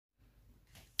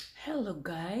Hello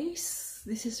guys,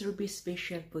 this is Ruby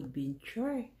Special Food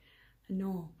Venture.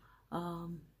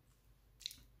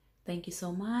 Thank you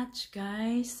so much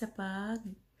guys sa pag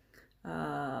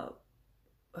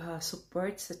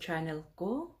support sa channel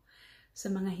ko. Sa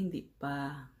mga hindi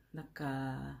pa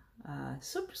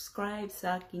subscribe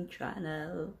sa aking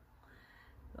channel.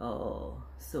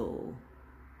 So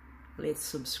let's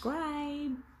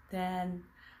subscribe. Then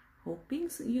hoping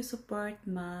you support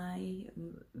my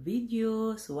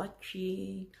videos,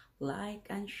 watching, like,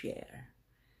 and share.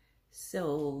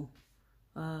 So,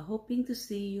 hoping to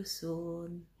see you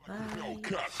soon. Bye.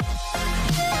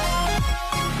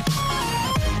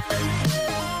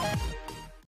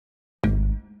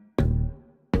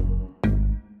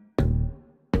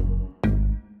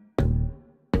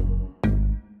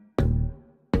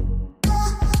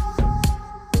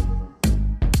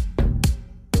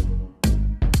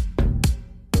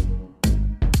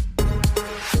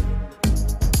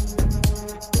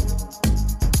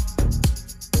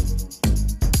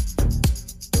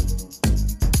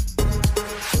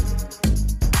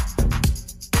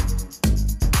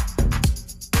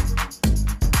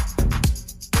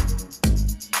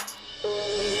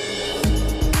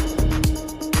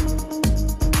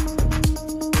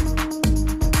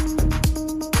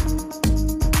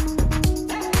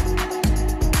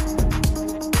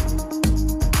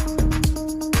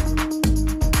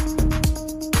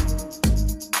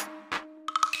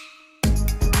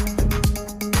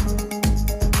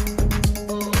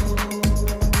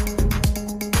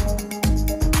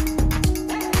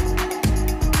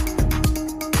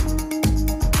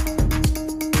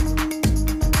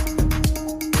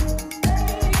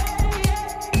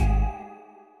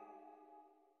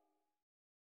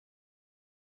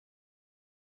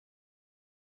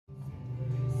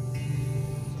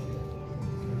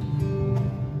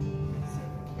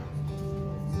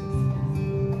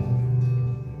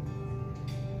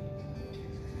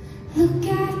 Look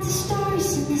at the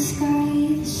stars in the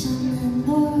sky, the sun and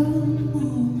the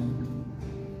moon.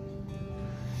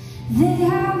 They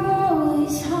have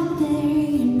always hung there,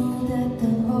 you know that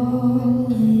they'll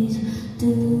always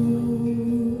do.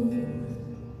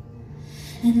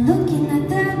 And looking at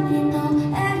them, you know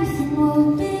everything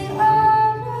will be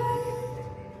alright.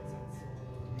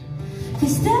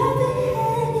 'Cause they'll be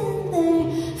hanging there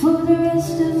for the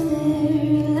rest of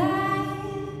their life.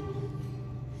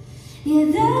 Yeah,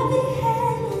 they'll be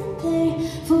hanging there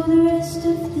for the rest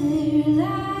of their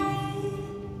life.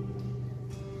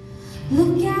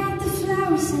 Look at the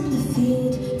flowers in the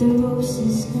field, the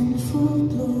roses in full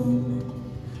bloom.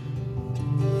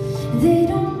 They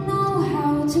don't know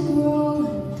how to grow,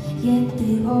 yet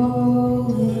they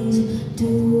always do.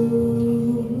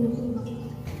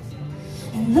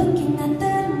 And looking at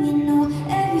them, you know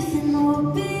everything will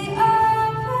be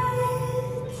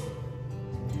alright.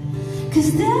 'Cause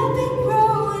they'll be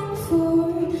growing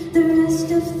for the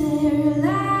rest of their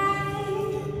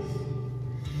life.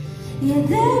 Yeah,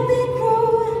 they'll be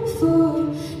growing for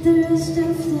the rest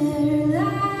of their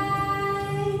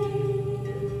life.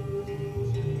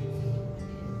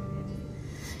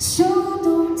 So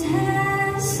don't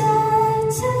hesitate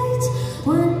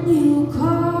when you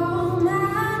call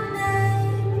my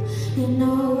name. You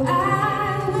know I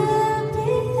will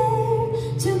be there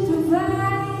to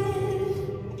provide.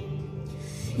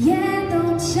 Yeah,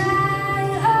 don't shy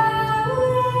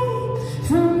away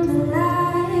from the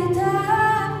light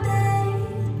of day.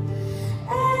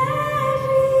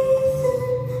 Everything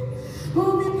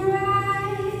will be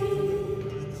bright.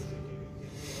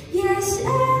 Yes,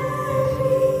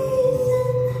 everything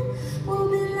will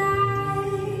be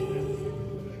light.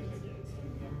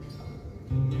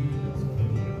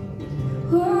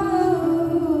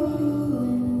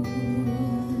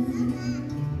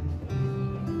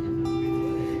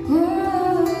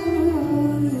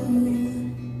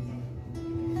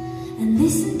 And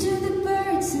listen to the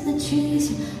birds in the trees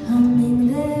humming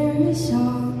their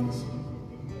songs.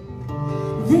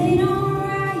 They don't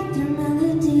write their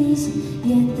melodies,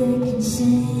 yet they can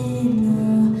sing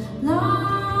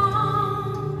along.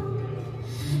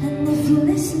 And if you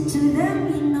listen to them,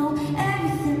 you know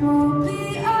everything will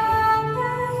be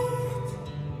alright.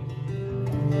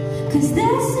 'Cause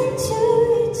they'll sing to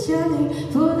each other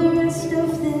for the rest of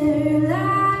their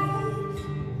life.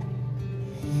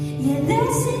 Yeah,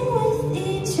 they'll sing with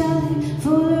each other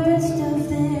for the rest of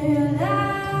their life.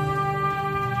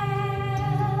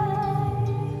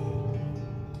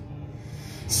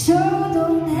 So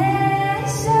don't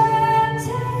hesitate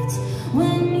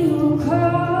when you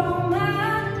call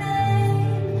my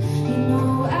name. You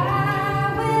know I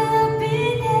will be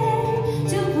there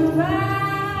to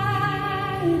provide.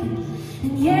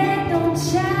 And yeah, don't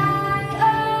shout.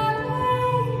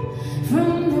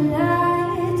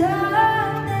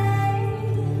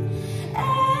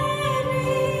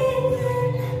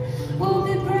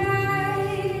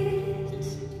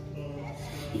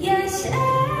 guess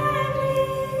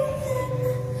everything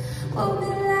will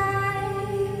be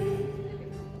light.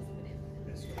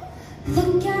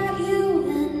 Look at you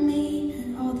and me and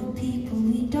all the people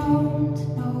we don't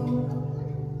know,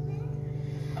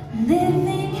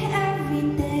 living every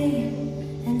day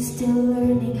and still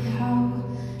learning how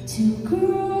to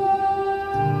grow.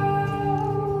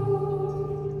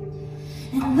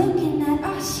 And looking at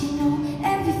us, you know,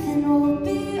 everything will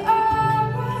be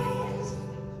alright,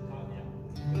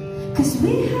 'cause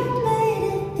we have made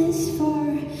it this far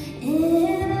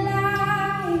in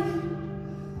life,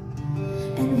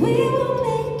 and we will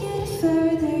make it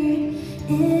further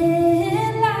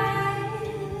in life,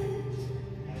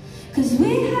 'cause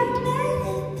we have made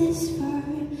it this far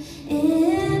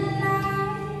in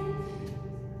life.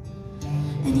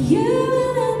 And you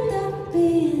will end up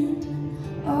being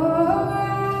alright.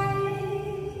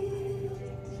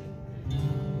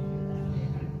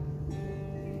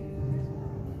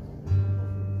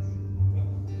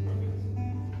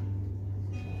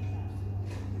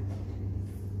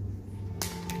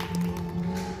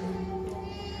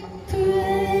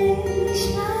 Breaks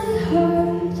my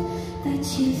heart that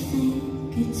you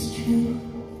think it's true,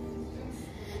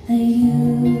 that you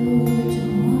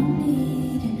don't want me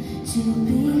to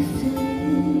be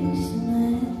fixed,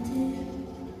 my dear.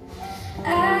 I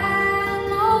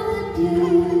know the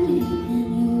beauty in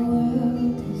your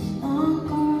world is long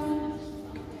gone,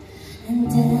 and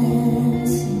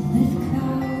dancing with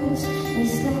clouds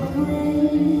is like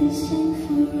wishing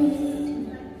for rain.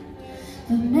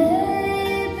 But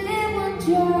maybe one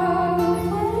drop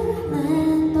will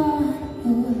land on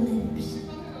your lips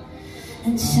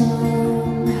and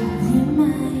somehow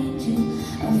remind you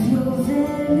of your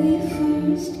very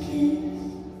first kiss.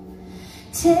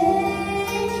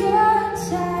 Take your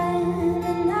time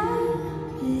and I'll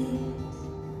wait.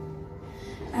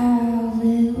 I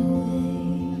will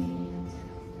wait.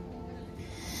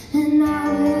 And I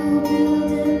will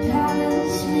build a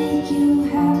palace, make you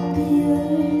happier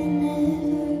than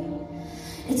ever.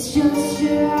 It's just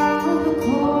around the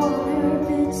corner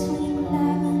between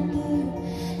lavender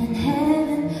and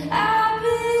heaven. I'll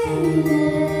be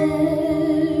there,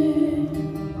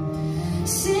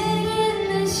 singing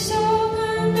this song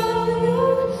I know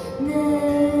you'll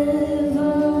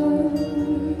never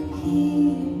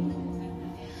hear,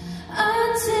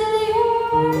 until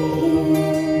you're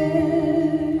here.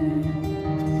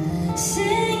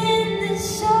 Singing this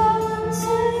song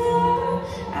until you're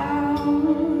out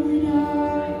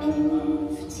of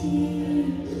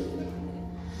tears.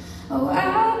 Oh,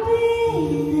 I'll be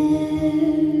there.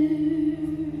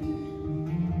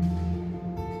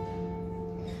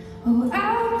 Oh,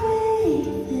 I'll be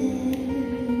there.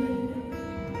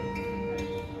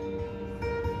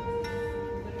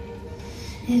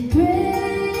 It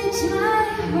breaks my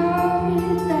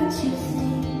heart that you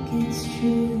think it's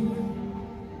true,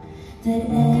 that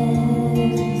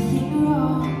everything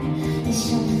wrong is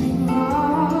something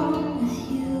wrong with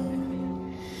you.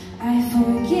 I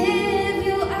forgive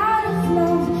you out of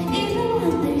love, even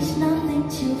when there's nothing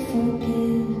to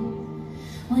forgive.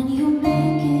 When you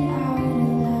make it out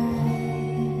alive.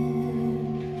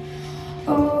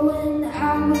 Oh, and I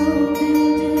will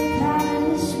build a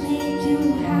palace, make you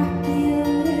happier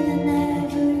than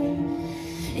ever.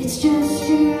 It's just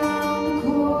around the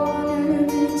corner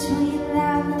between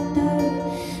lavender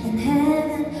and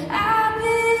heaven. I'll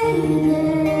be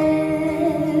there,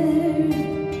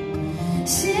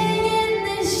 singing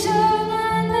this song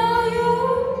I know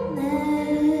you'll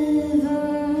never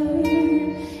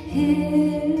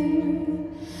hear,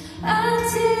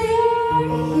 until you're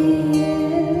here.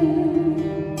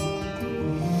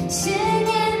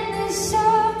 Singing this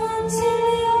song until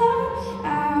you're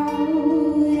out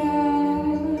of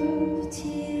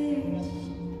tears.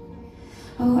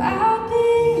 Oh, I'll be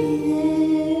there.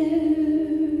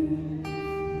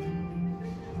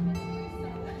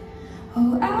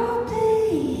 Oh, I'll be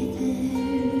there.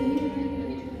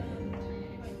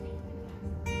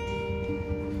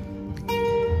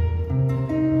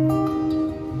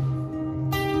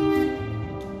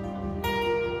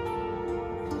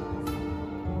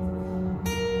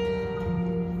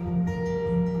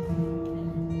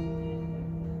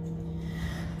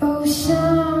 Oh,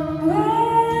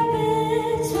 somewhere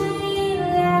between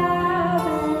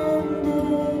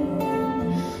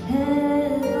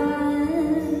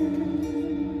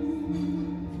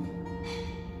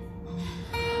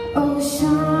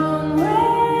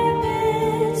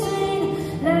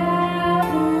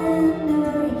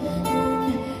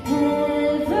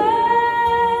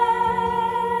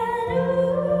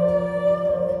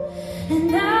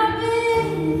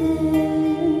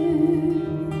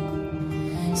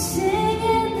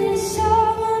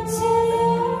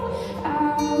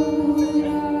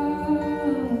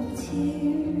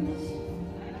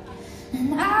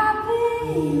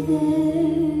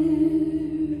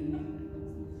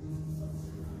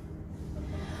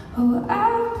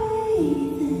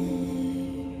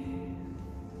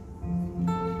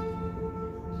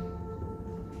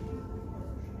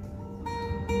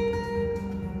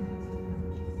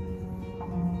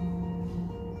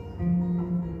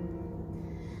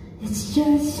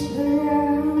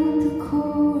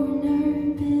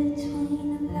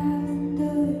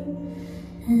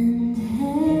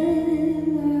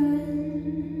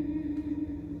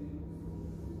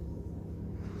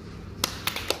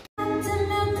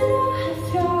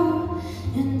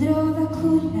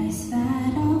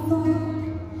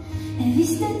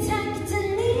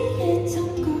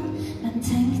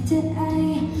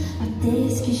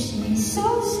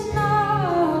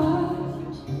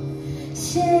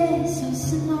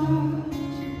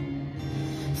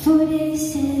jeg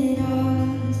ser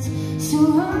alt så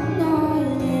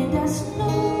annerledes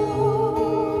nå.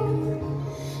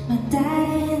 Men der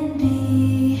er en by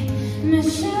med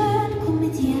sjøen hvor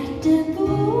mitt hjerte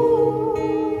bor.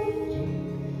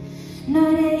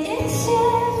 Når jeg ikke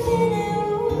finner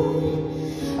ord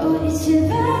og ikke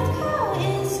vet hva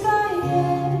jeg skal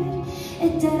gjøre,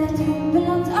 etter et rom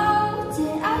blant alt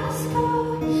jeg elsker,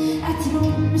 et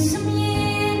rom som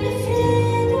gir meg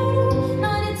fred og ro.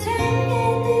 Når jeg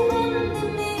trenger det i hånden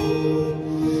min,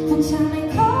 fortell meg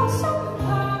hva som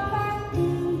har vært i.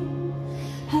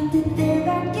 Hadde det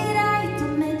vært greit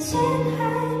om jeg kjenner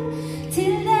hjem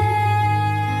til deg?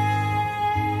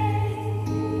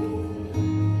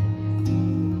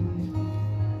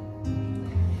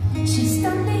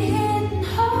 Selvstendigheten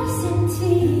har sin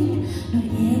tvil når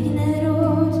egne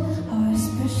råd har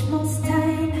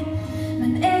spørsmålstegn.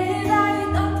 Men jeg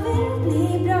vet at vil bli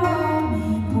bra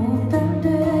med åpen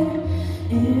dør,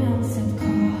 uansett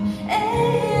hva jeg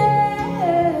gjør,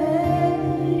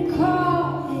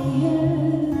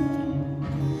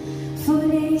 For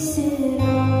jeg ser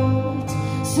alt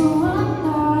så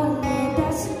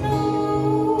annerledes nå.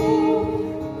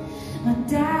 Men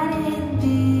der er en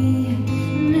by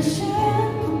med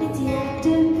sjøen hvor mitt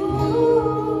hjerte bor.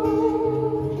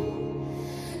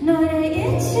 Når jeg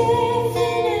ikke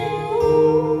finner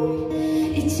ord,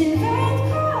 ikke vet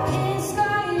hva jeg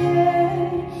skal gjøre,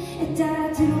 etter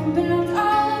et rom blant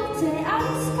alt jeg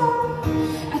elsker,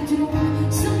 et rom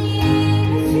som gir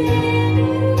meg fred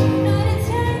og ro. Når jeg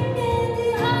trenger det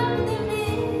i hånden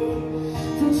min,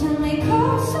 fortell meg hva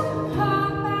som har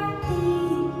vært i.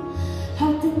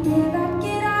 Hadde det vært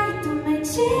greit om jeg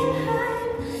kjenner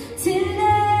hjem til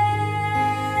deg?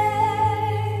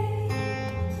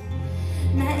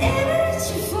 Nei, jeg vil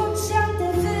ikke fortsette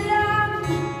frem,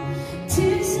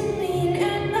 1000 mil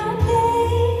unna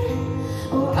deg,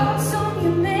 og alt som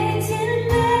gjør meg til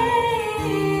meg.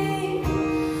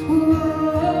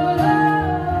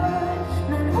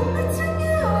 Men om jeg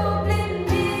trenger å bli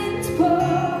minnet på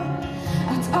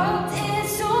at alt er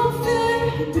som før,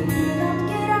 hadde det vært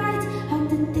greit,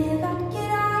 hadde det vært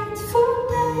greit for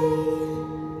deg?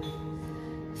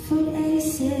 For jeg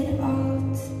ser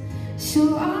alt så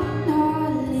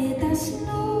annerledes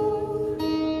nå.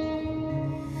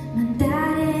 Men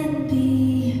der er en by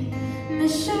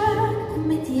med sjøen hvor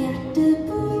mitt hjerte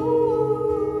bor.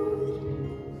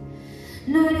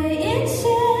 Når jeg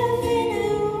ikke finner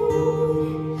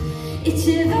ord,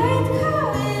 ikke vet hva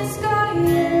jeg skal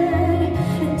gjøre,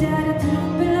 etter et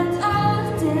rom blant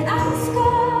alt jeg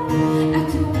elsker,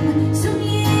 et rom som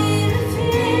gir meg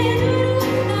fred og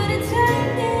ro. Når jeg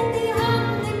trenger det i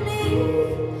hånden min,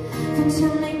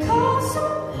 fortell meg hva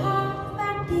som har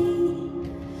vært i.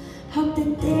 Hadde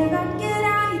det vært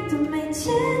greit om jeg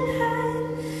kjenner hjem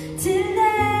til deg?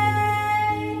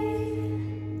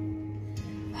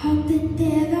 Hadde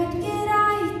det vært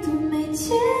greit om jeg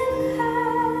kjenner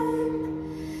hjem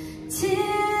til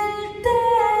deg?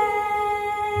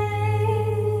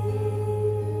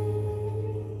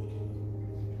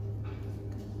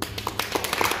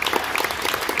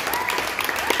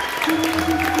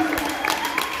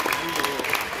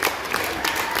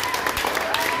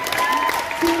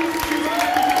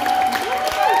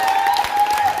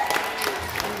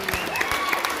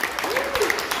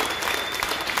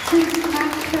 Tusen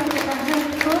takk for at dere har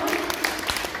hørt på.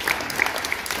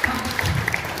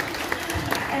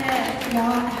 Ja,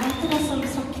 jeg heter det som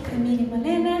sagt Emilie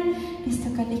Malene. Hvis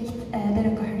dere har likt det dere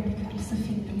har hørt i kveld, så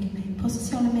finner dere meg på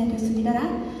sosiale medier og så videre.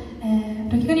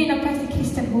 Dere kan gi en applaus til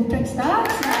Kristian Hoprekstad.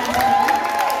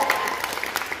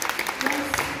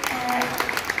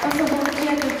 Og så håper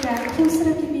jeg dere koser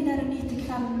dere videre og nyter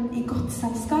kvelden i godt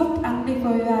selskap. Endelig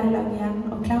får vi være lag igjen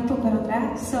og klemme på hverandre,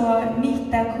 så nyt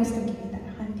det og kos dere videre.